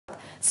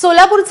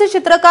सोलापूरचे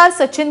चित्रकार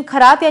सचिन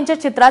खरात यांच्या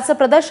चित्राचं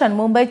प्रदर्शन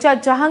मुंबईच्या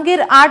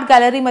जहांगीर आर्ट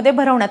गॅलरीमध्ये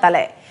भरवण्यात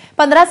आलंय।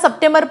 15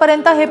 सप्टेंबर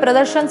पर्यंत हे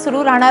प्रदर्शन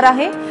सुरू राहणार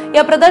आहे।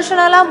 या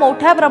प्रदर्शनाला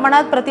मोठ्या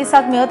प्रमाणात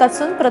प्रतिसाद मिळत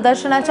असून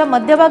प्रदर्शनाच्या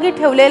मध्यभागी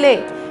ठेवलेले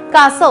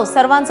कासव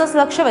सर्वांचंच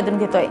लक्ष वेधून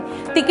घेतोय।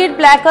 तिकीट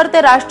ब्लॅकर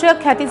ते राष्ट्रीय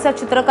ख्यातीचा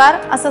चित्रकार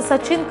असं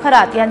सचिन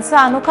खरात यांचा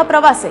अनोखा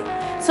प्रवास आहे।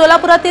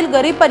 सोलापुरातील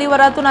गरीब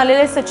परिवारातून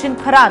आलेले सचिन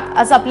खरात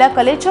आज आपल्या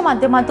कलेच्या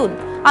माध्यमातून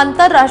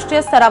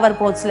आंतरराष्ट्रीय स्तरावर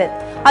पोहोचलेत।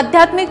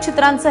 आध्यात्मिक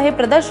चित्रांचं हे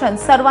प्रदर्शन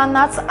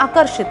सर्वांनाच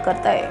आकर्षित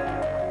करतंय।